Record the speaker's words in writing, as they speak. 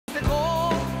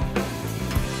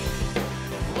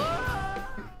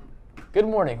Good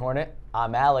morning, Hornet.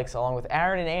 I'm Alex, along with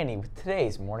Aaron and Annie, with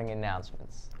today's morning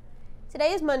announcements.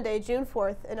 Today is Monday, June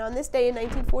 4th, and on this day in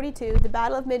 1942, the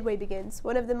Battle of Midway begins,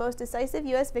 one of the most decisive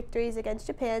U.S. victories against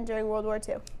Japan during World War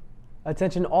II.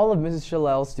 Attention all of Mrs.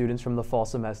 Chalel's students from the fall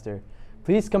semester.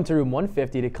 Please come to room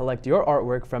 150 to collect your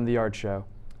artwork from the art show.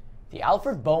 The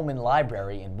Alfred Bowman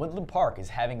Library in Woodland Park is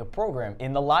having a program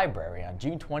in the library on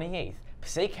June 28th.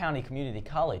 Passaic County Community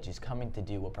College is coming to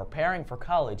do a Preparing for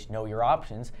College Know Your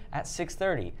Options at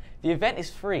 6:30. The event is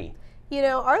free. You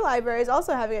know, our library is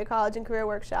also having a college and career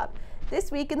workshop. This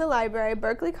week in the library,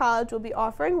 Berkeley College will be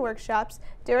offering workshops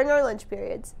during our lunch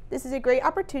periods. This is a great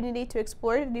opportunity to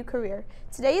explore a new career.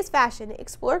 Today is fashion.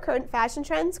 Explore current fashion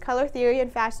trends, color theory,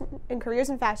 and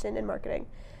careers in fashion and marketing.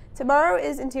 Tomorrow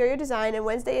is interior design and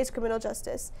Wednesday is criminal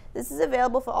justice. This is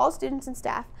available for all students and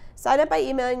staff. Sign up by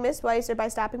emailing Miss Weiss or by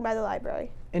stopping by the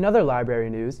library. In other library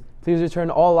news, please return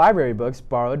all library books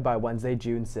borrowed by Wednesday,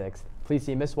 June 6th. Please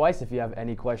see Miss Weiss if you have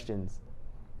any questions.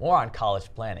 More on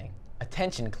college planning.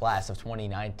 Attention class of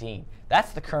 2019.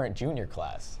 That's the current junior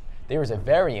class. There is a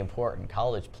very important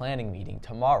college planning meeting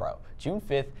tomorrow, June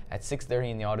 5th at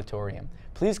 6:30 in the auditorium.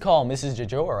 Please call Mrs.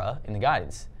 Jajora in the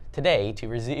guidance today to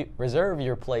reserve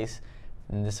your place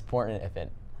in this important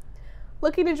event.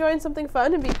 Looking to join something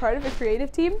fun and be part of a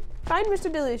creative team? Find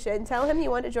Mr. DeLucia and tell him you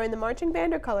want to join the marching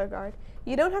band or color guard.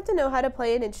 You don't have to know how to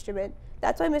play an instrument.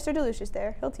 That's why Mr. DeLucia's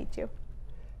there. He'll teach you.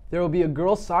 There will be a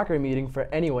girls' soccer meeting for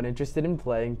anyone interested in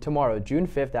playing tomorrow, June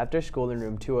 5th after school in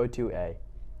room 202A.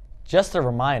 Just a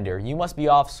reminder, you must be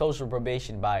off social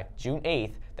probation by June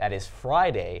 8th, that is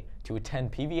Friday, to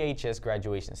attend PVHS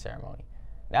graduation ceremony.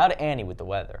 Now to Annie with the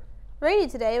weather. Rainy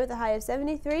today with a high of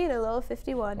 73 and a low of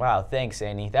 51. Wow, thanks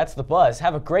Annie. That's the buzz.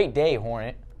 Have a great day,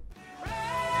 Hornet.